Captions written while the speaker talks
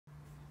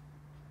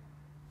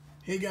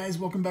Hey guys,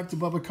 welcome back to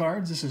Bubba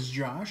Cards. This is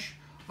Josh.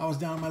 I was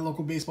down at my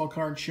local baseball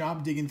card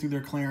shop digging through their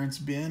clearance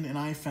bin, and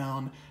I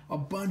found a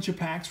bunch of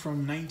packs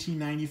from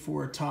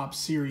 1994 Topps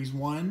Series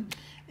 1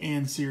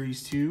 and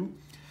Series 2.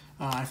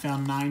 I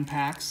found 9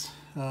 packs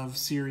of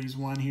Series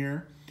 1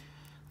 here.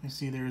 I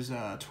see there's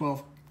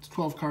 12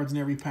 cards in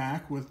every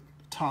pack with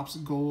Topps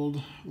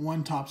Gold,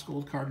 one Topps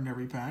Gold card in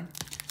every pack.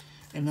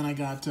 And then I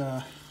got,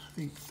 I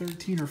think,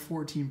 13 or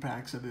 14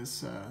 packs of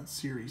this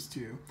Series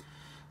 2.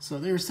 So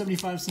there's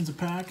 75 cents a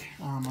pack.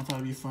 I thought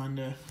it'd be fun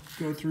to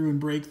go through and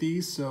break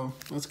these, so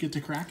let's get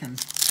to cracking.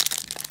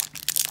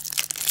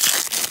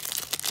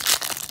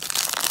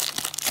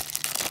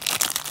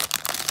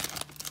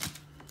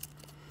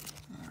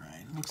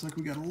 Alright, looks like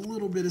we got a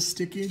little bit of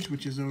stickage,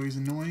 which is always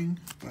annoying,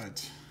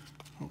 but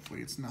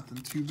hopefully it's nothing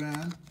too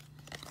bad.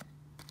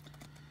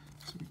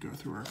 So we go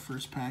through our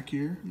first pack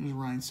here. There's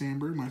Ryne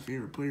Sandberg, my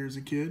favorite player as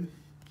a kid.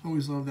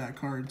 Always loved that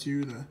card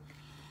too, the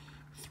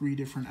 3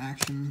 different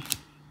action.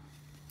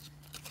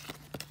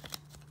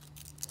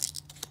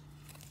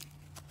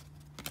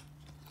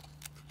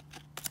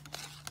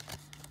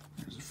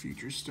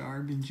 Future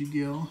star, Benji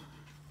Gil.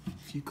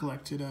 If you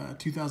collected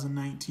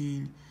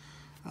 2019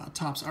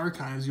 Topps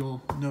Archives,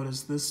 you'll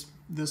notice this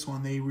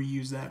one, they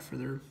reused that for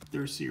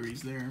their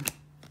series there.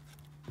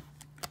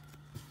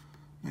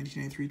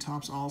 1993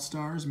 Topps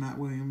All-Stars, Matt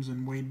Williams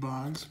and Wade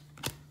Boggs.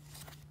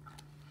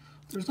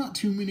 There's not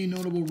too many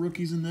notable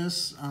rookies in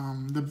this.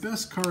 The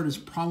best card is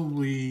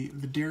probably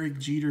the Derek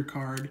Jeter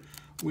card,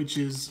 which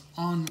is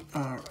on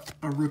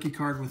a rookie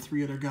card with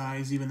 3 other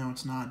guys, even though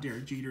it's not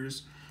Derek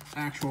Jeter's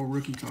actual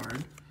rookie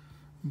card.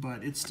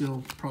 But it's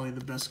still probably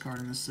the best card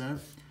in this set.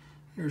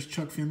 There's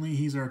Chuck Finley.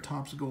 He's our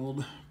Topps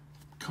Gold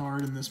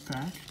card in this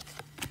pack.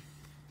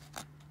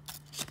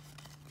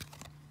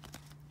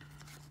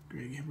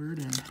 Greg Hibbert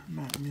and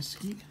Matt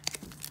Miskey.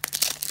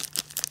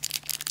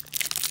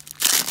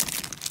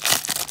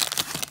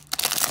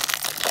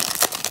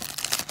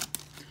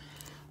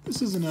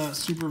 This isn't a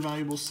super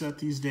valuable set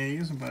these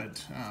days,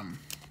 but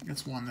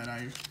it's one that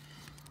I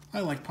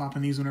like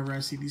popping these whenever I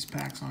see these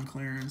packs on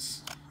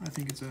clearance. I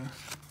think it's a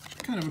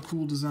kind of a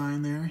cool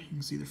design there. You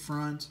can see the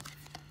front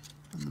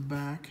and the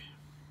back.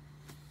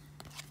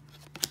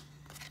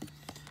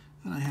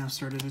 And I have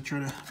started to try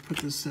to put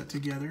this set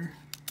together.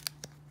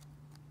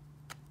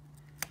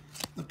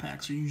 The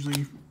packs are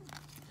usually,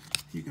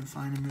 you can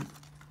find them at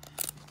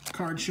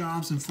card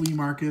shops and flea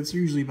markets.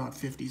 They're usually about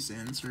 50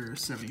 cents or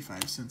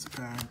 75 cents a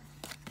pack.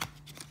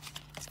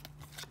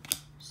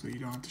 So you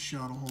don't have to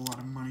shell out a whole lot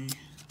of money.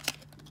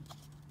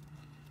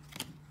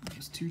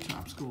 There's 2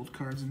 Topps Gold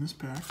cards in this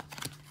pack.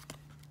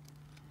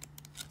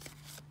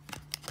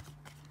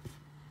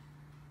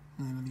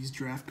 And these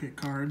draft pick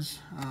cards.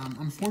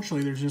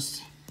 Unfortunately, there's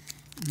just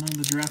none of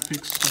the draft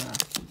picks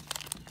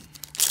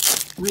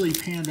really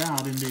panned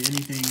out into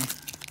anything.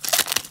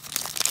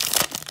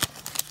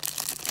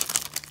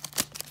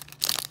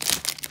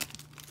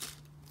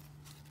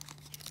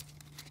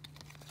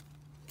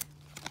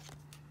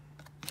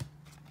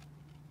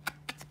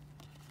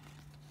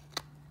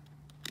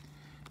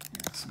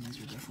 Yeah, some of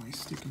these are definitely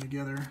sticking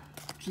together,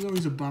 which is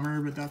always a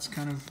bummer, but that's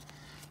kind of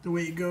the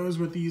way it goes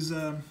with these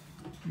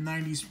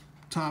 90s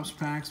Topps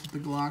packs with the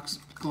gloss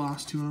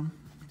to them.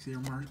 See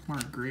there,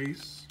 Mark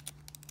Grace.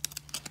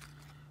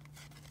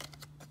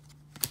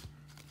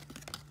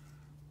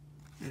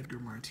 Edgar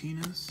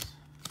Martinez.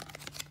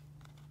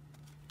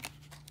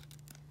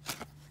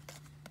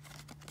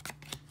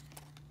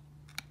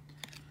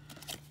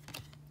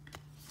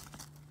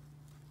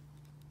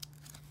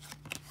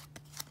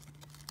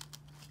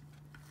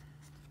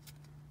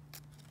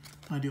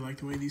 I do like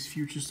the way these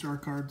Future Star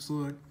cards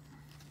look.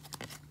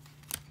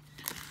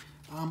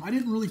 I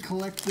didn't really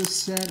collect this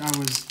set. I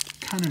was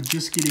kind of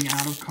just getting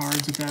out of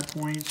cards at that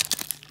point.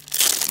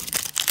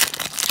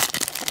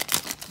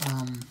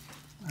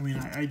 I mean,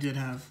 I did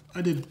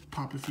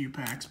pop a few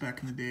packs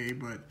back in the day,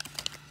 but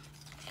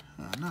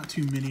not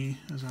too many,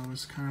 as I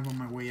was kind of on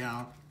my way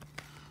out.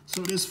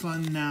 So it is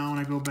fun now when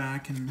I go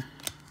back, and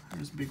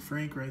there's Big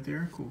Frank right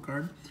there, cool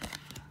card.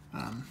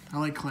 I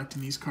like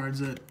collecting these cards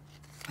that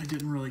I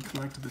didn't really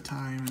collect at the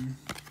time, and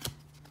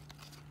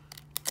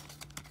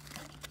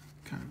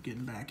kind of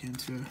getting back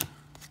into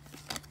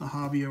the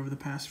hobby over the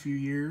past few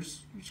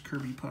years. There's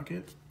Kirby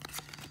Puckett.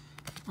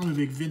 I'm a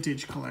big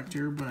vintage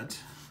collector, but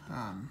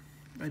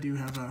I do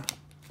have a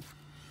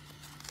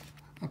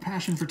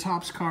passion for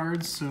Topps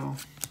cards, so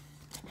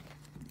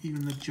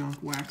even the junk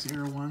wax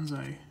era ones,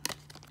 I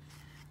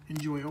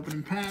enjoy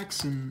opening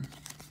packs and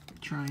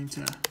trying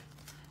to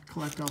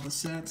collect all the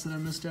sets that I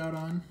missed out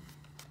on.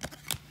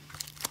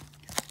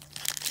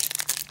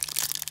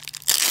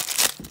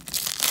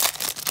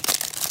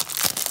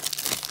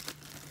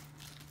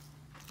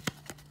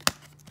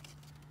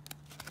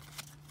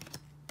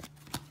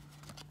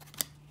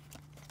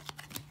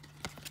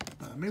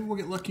 Maybe we'll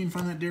get lucky and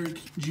find that Derek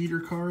Jeter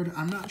card.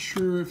 I'm not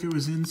sure if it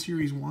was in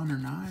Series 1 or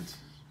not,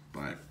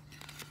 but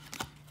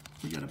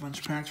we got a bunch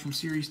of packs from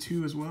Series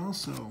 2 as well,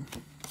 so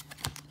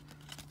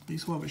at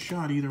least we'll have a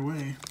shot either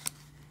way.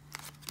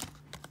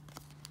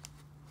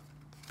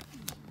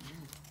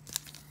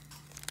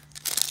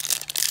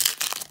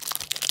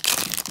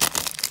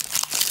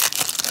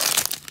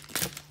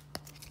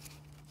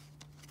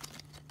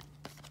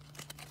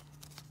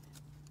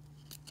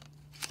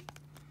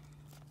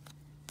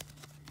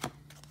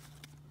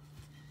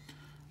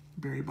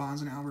 Barry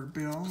Bonds and Albert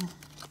Bell,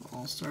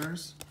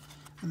 All-Stars.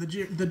 And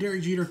the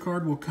Derek Jeter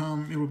card will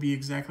come, it will be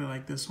exactly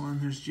like this one.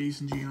 There's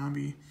Jason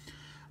Giambi,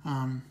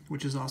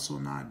 which is also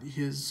not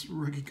his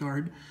rookie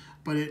card,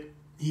 but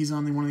he's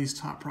on one of these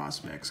top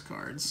prospects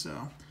cards,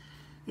 so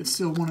it's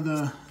still one of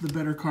the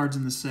better cards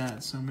in the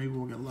set, so maybe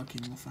we'll get lucky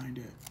and we'll find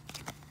it.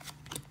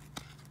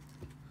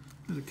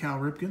 There's a Cal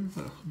Ripken,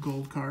 the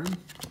gold card.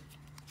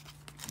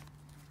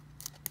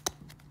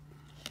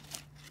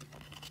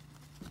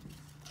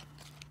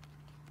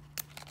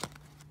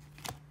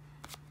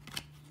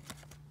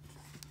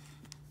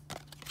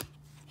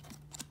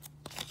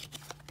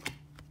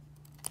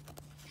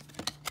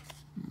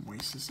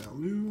 Moises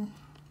Alou.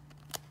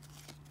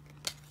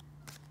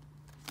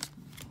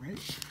 All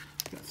right,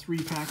 got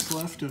 3 packs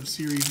left of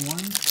Series 1.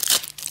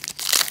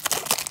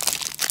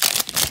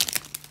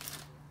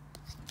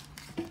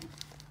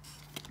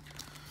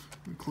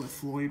 Cliff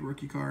Floyd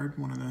rookie card,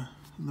 one of the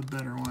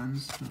better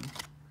ones. So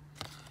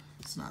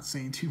it's not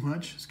saying too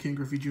much. It's Ken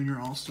Griffey Jr.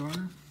 All-Star.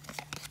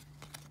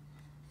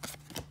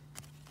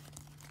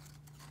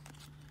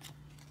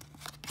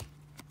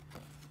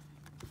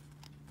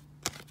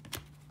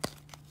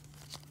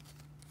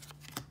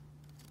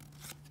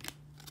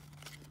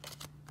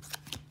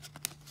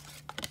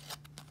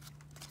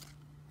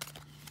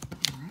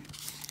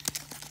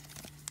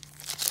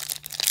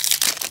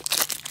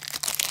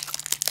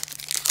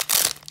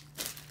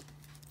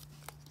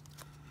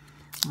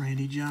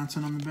 Randy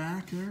Johnson on the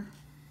back there.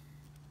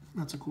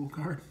 That's a cool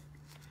card.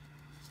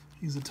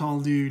 He's a tall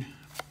dude.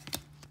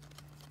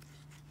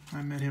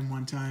 I met him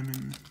one time,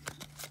 and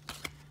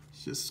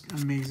it's just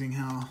amazing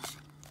how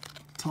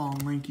tall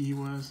and lanky he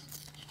was.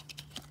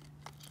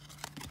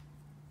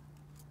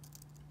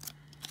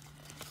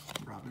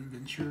 Robin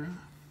Ventura.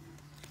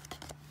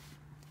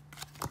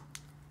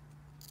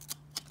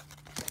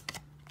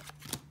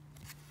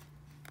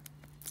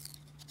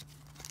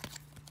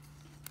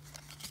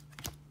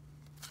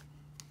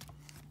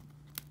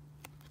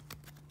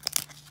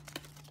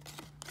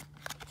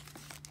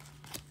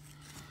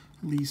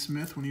 Lee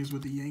Smith when he was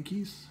with the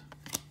Yankees.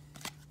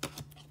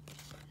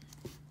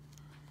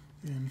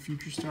 And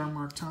future star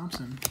Mark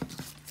Thompson.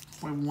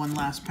 We have one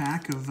last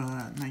pack of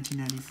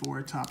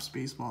 1994 Topps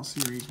Baseball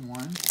Series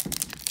 1.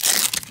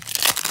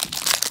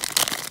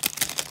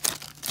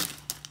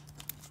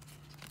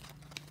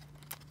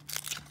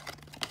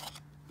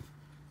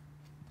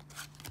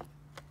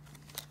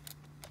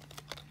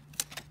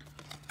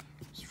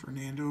 It's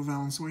Fernando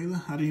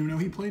Valenzuela. I didn't even know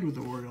he played with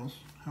the Orioles.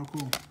 How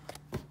cool.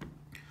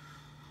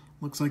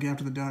 Looks like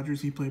after the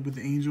Dodgers, he played with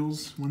the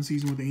Angels. One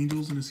season with the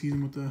Angels and a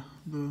season with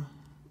the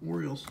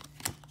Orioles.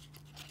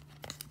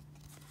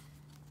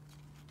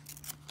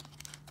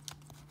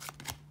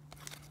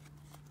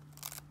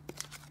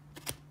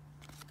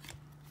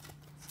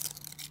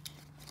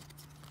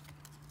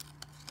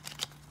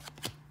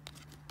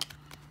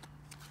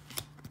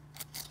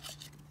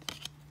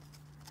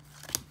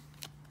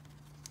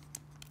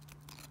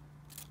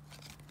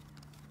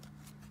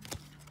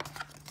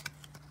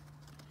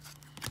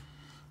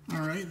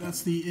 All right,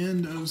 that's the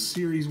end of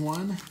Series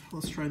 1.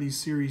 Let's try these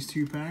Series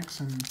 2 packs,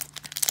 and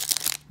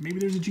maybe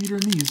there's a Jeter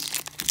in these.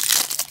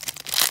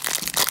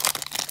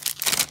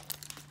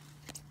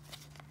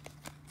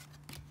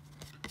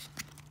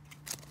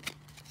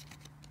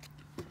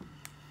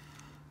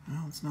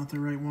 Well, it's not the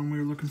right one we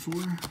were looking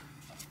for.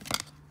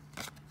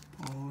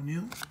 Paul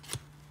O'Neill.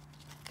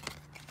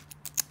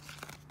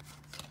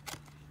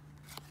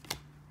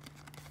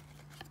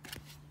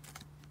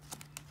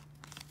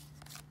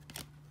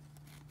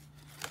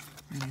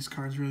 And these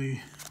cards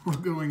really were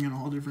going in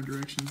all different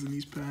directions in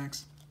these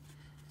packs.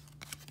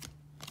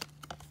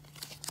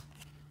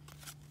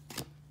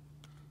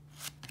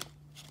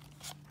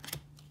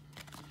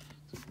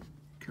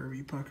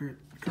 Kirby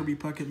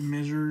Puckett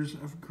Measures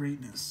of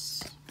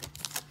Greatness.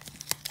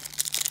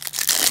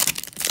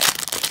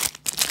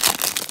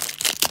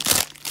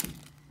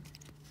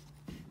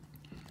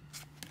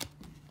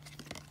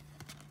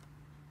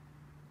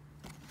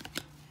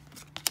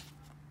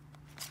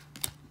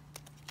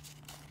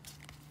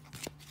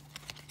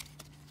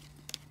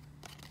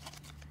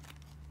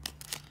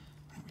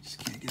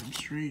 Get him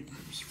straight.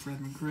 There's Fred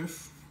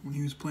McGriff when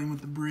he was playing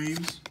with the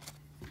Braves.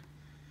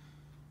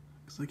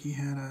 Looks like he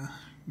had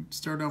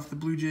started off with the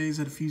Blue Jays,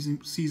 had a few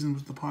seasons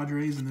with the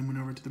Padres, and then went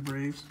over to the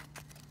Braves.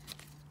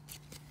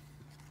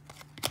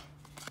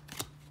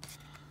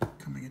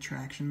 Coming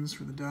attractions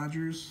for the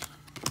Dodgers.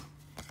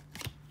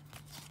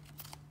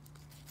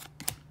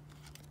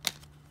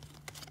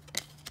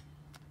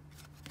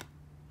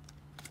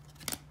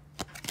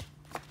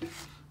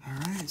 All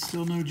right,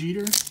 still no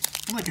Jeter.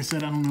 Like I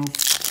said, I don't know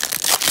if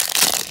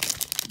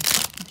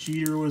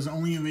Jeter was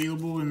only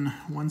available in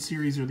one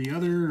series or the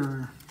other,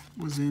 or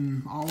was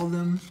in all of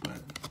them,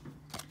 but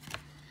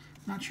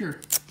not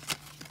sure.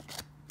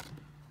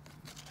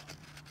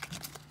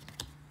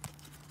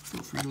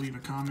 Feel free to leave a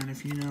comment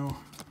if you know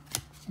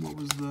what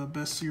was the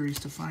best series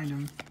to find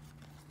him.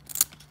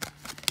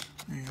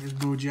 Yeah, there's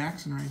Bo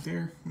Jackson right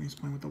there when he's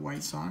playing with the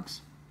White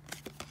Sox.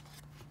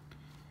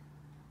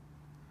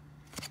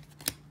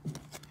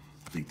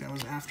 think that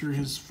was after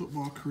his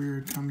football career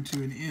had come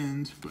to an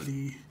end, but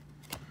he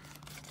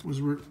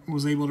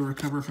was able to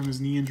recover from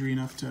his knee injury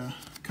enough to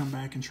come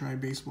back and try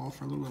baseball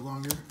for a little bit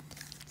longer.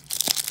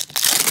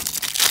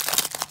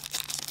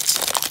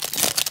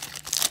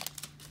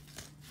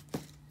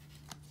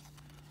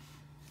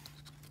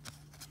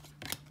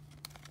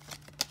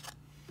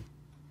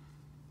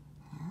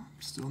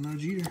 Still no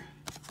Jeter.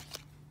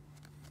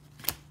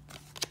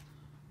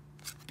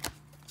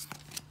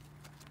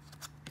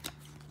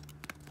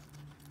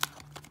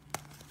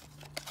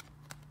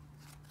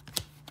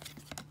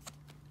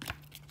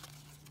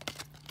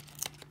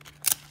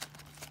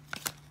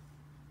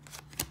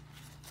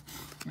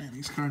 Man,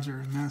 these cards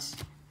are a mess.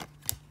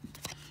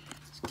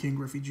 It's King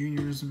Griffey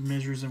Jr.'s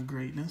Measures of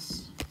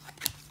Greatness.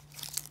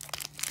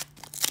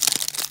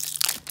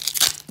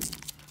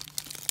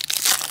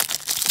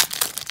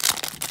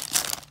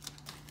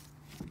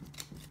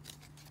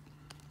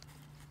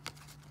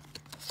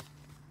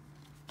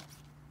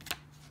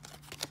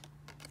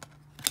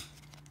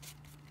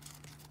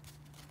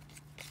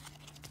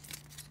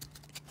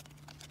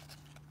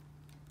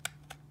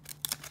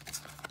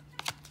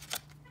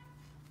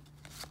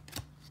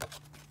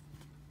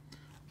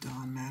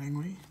 Don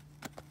Mattingly.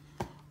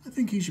 I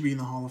think he should be in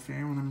the Hall of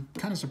Fame, and I'm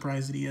kind of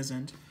surprised that he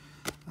isn't.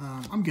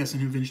 I'm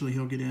guessing eventually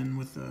he'll get in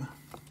with the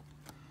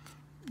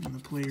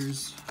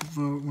players'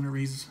 vote whenever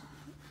he's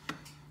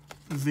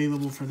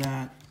available for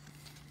that.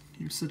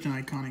 He was such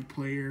an iconic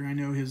player. I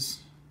know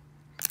his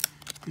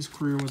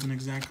career wasn't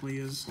exactly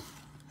as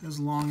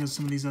long as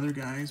some of these other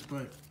guys,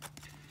 but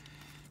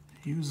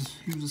he was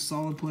a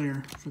solid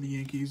player for the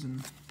Yankees.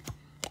 And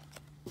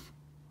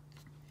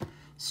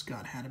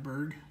Scott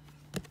Hatteberg.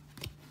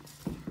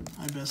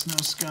 I best know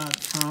Scott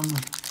from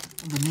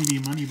the movie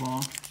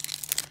Moneyball.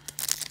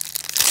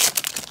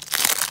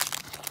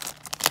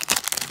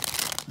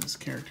 This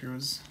character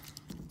was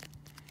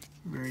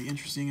a very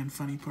interesting and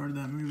funny part of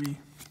that movie.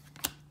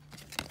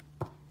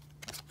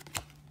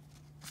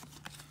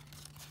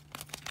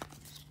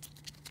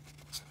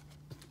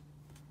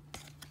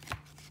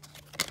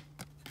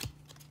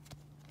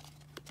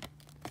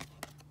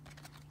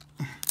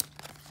 These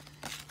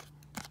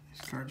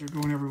cards are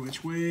going every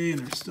which way and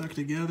they're stuck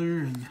together,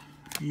 and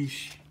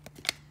yeesh.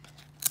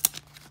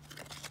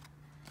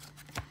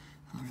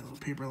 I got a little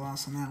paper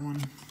loss on that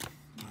one.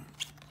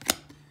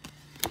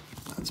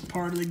 But that's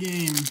part of the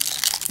game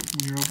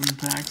when you're opening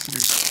packs that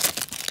are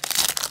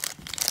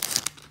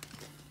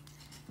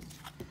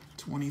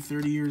 20,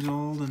 30 years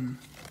old and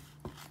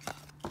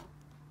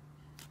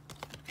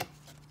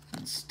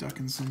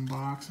stuck in some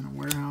box in a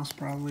warehouse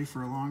probably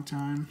for a long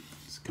time.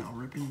 It's Cal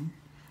Ripken,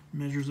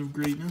 Measures of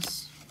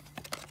Greatness.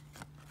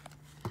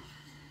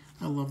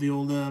 I love the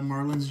old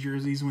Marlins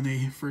jerseys when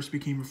they first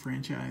became a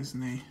franchise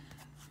and they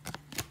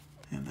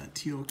had that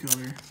teal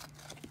color.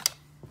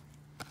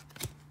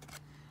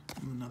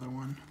 And another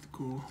one, the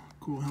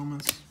cool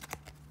helmets.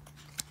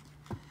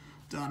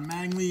 Don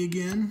Mattingly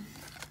again.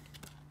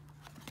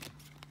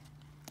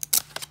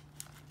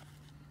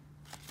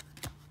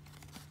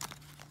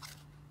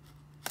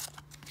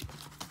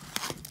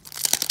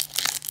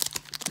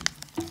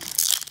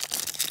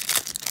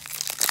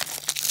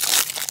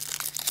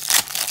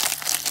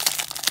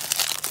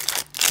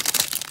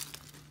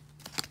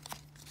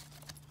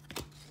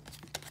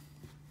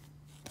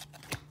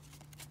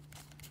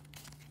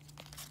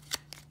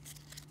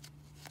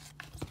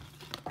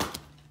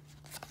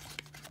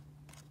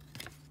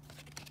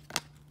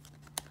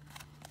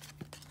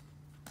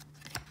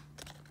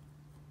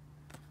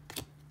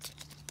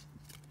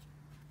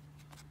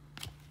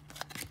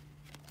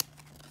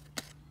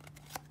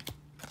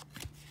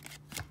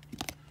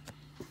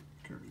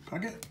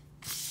 Puckett.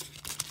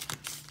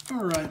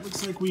 All right,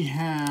 looks like we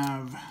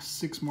have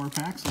 6 more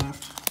packs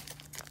left.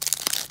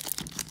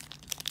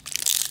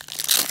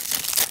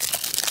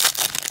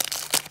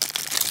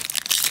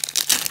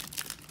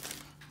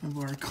 Of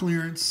our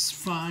clearance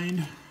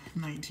find,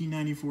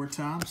 1994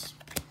 Topps.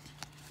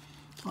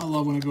 I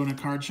love when I go in a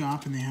card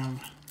shop and they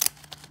have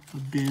a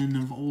bin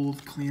of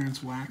old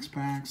clearance wax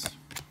packs.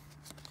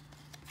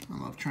 I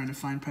love trying to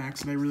find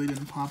packs that I really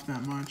didn't pop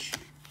that much.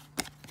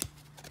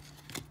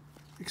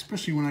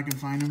 Especially when I can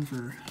find them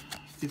for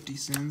 50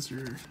 cents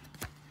or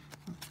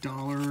 $1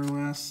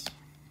 or less.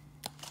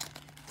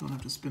 Don't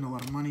have to spend a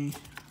lot of money.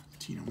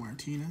 Tino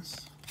Martinez.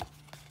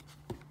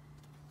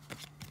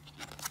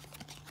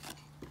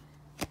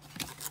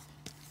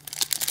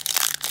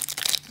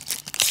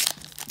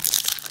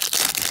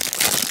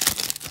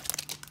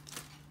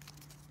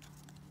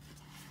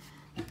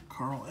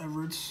 Carl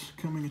Everett's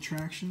Coming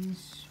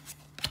Attractions.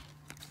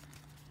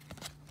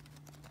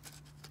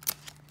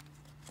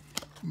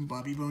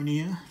 Bobby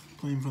Bonilla,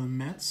 playing for the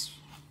Mets.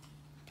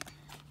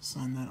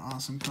 Signed that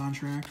awesome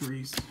contract where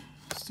he's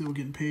still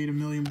getting paid $1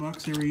 million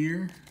every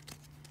year.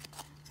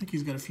 I think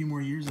he's got a few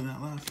more years of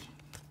that left.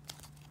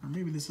 Or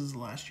maybe this is the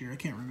last year, I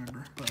can't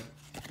remember, but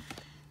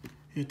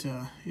it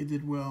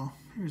did well.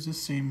 Here's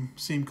this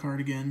same card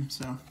again,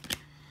 so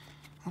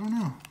I don't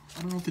know.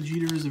 I don't know if the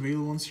Jeter is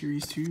available in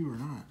Series 2 or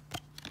not.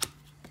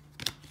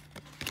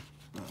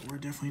 But we're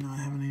definitely not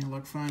having any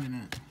luck finding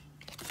it.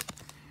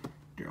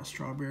 Darryl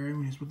Strawberry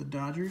when he's with the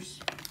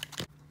Dodgers.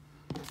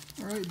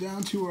 All right,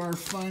 down to our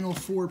final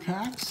 4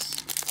 packs.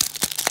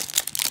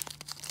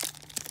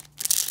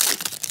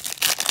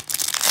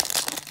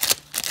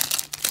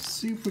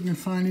 See if we can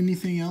find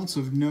anything else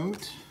of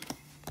note.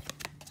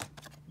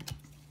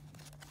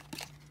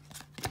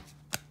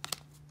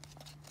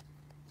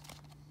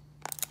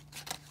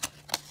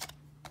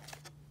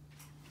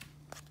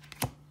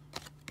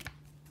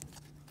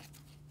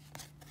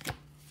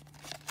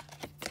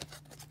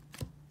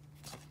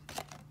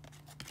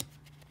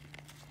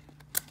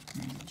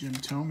 Jim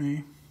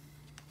Thome.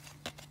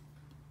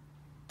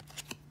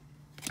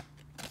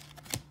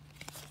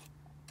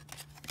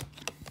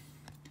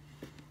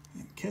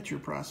 And catcher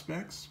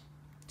prospects,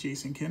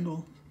 Jason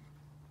Kendall,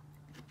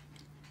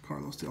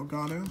 Carlos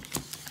Delgado.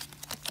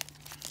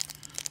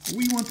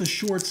 We want the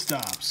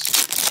shortstops.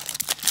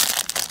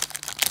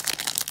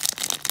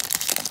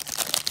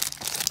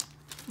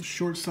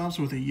 Shortstops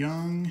with a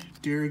young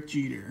Derek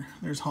Jeter.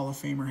 There's Hall of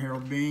Famer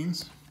Harold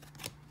Baines.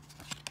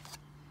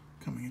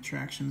 Coming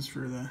attractions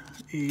for the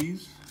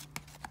A's.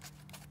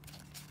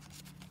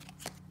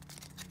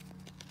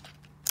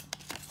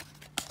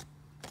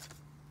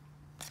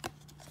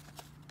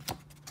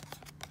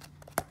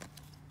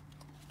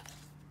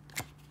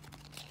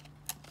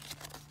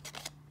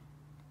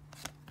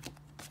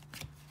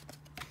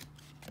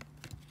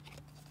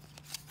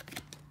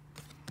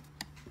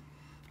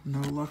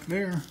 No luck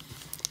there.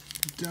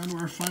 Down to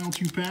our final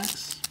 2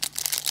 packs.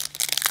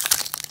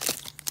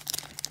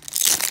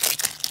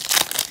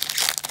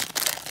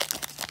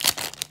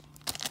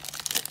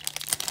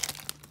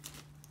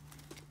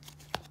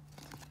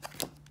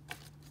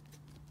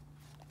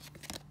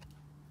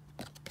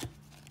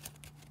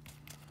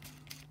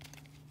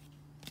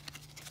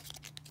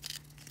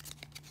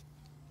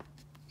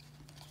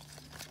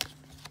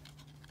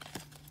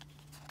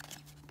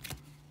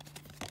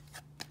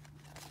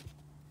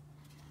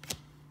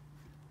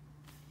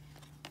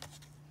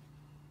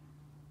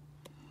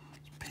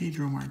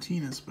 Pedro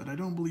Martinez, but I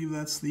don't believe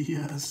that's the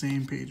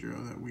same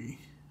Pedro that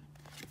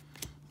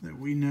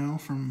we know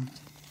from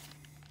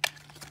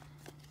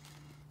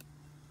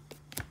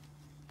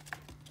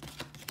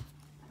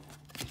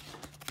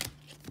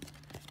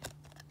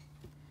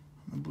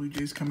the Blue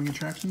Jays coming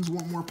attractions.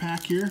 One more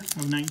pack here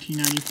of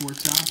 1994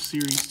 Topps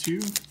Series 2.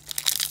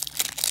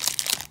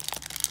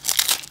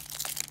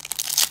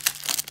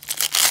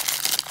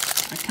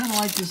 I kind of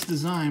like this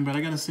design, but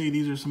I gotta say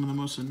these are some of the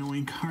most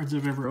annoying cards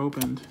I've ever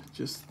opened.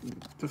 Just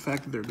the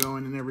fact that they're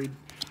going in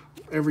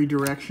every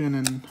direction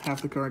and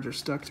half the cards are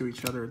stuck to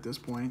each other at this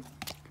point.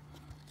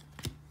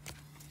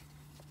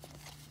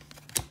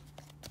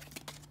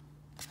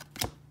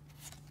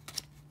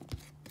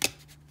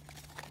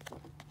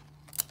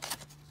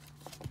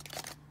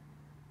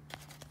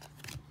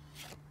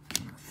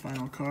 And our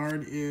final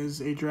card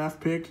is a draft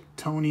pick,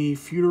 Tony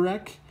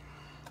Feuderek.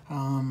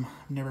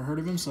 Never heard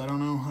of him, so I don't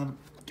know how to.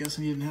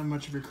 Guessing he didn't have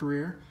much of a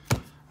career.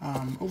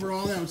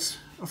 Overall, that was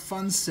a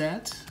fun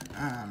set.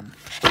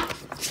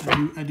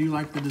 I do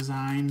like the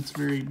design. It's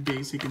very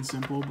basic and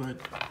simple,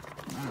 but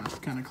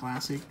kind of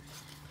classic.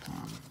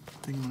 I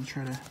think I'm going to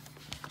try to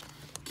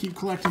keep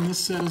collecting this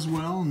set as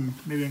well, and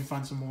maybe I can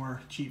find some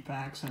more cheap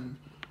packs, and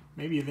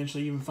maybe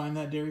eventually even find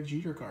that Derek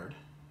Jeter card.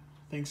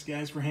 Thanks,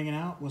 guys, for hanging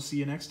out. We'll see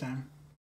you next time.